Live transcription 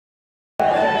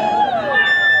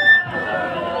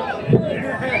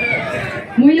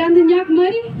Mỗi lần thì nhạc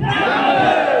mấy?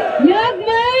 Nhạc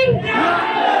mấy?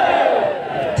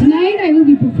 Tonight I will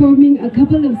be performing a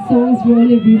couple of songs for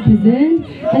all of you present,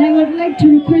 and I would like to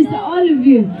request all of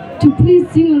you to please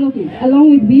sing along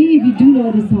with me if you do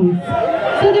know the songs.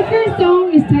 So the first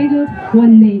song is titled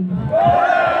One Name.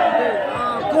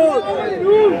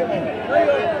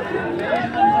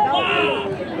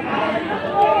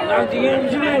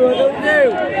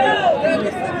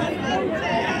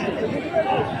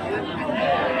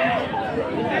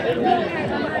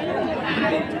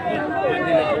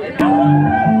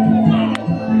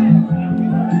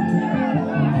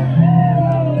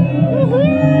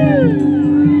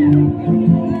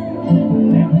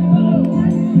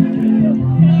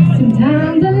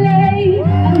 Sometimes I lay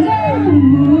under the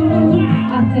moon,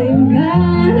 I thank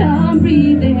God I'm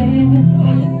breathing.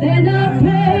 Then I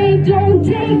pray, don't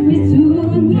take me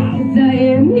soon, 'cause I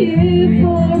am here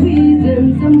for a reason.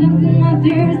 Sometimes in my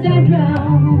tears I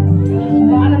drown,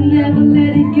 but I'll never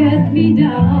let it get me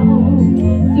down.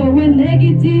 So when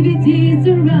negativity's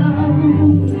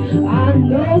around, I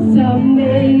know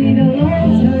someday it'll all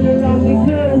turn around,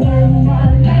 because all my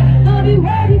life I've been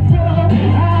waiting for,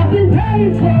 I've been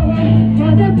praying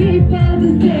for the people to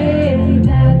say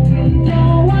that we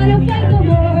don't wanna fight no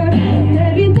more,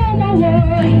 that we know my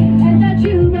word, and that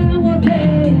children will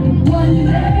pay one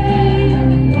day,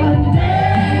 one day,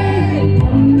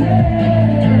 one day,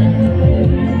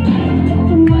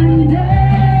 one day,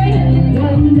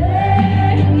 one day,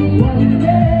 one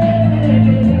day.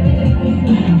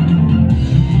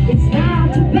 It's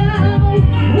not about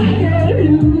win or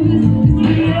lose,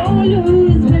 'cause we all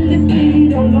lose when they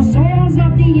feed on the souls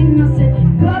of the innocent.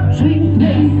 God train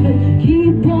place,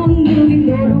 keep on moving,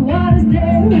 though the waters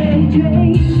they're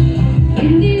raging.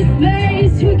 In this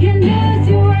place you can lose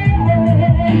your way,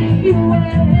 your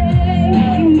way.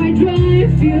 You might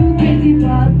drive you crazy,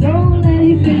 but don't let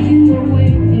it get you no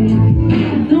way,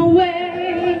 no way.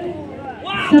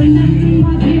 Sometimes in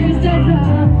my tears I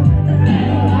drown,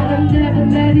 but I'll never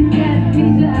let it get me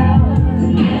down.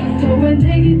 So when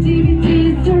negativity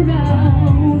is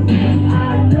around, I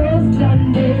know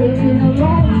someday it'll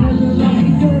all turn around,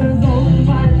 because all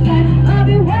my life I've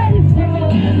been waiting for,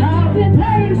 I've been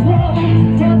praying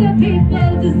for the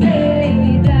people to say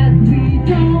that we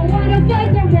don't wanna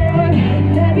fight no more,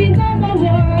 that we know my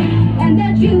word, and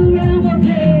that children will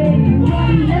pay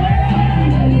one day,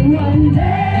 one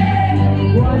day,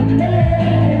 one day.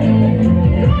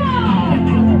 Come on!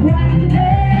 One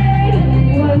day,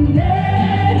 one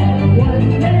day, one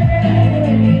day.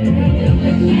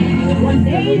 One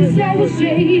day the sun will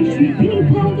shade, treat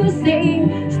people the same.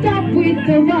 Stop with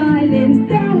the violence,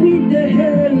 down with the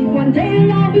hate. One day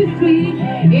I'll be free,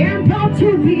 and proud to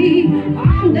be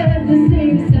under the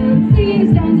same sun,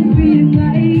 singing songs of freedom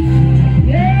like,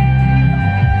 yeah,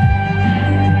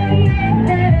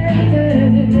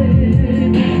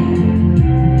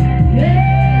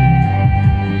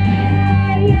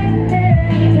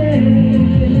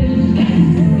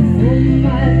 all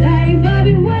my life I've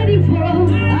been waiting for,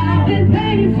 I've been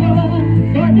praying for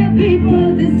the people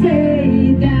to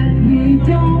say that we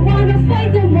don't wanna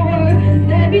fight no more,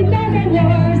 that we know the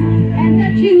worst, and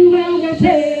that you will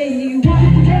pay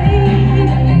one day,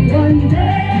 one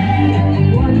day,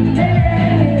 one day,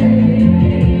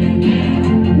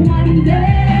 one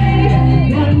day,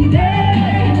 one day,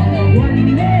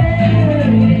 one day.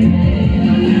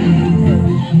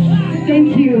 Thank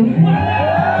you.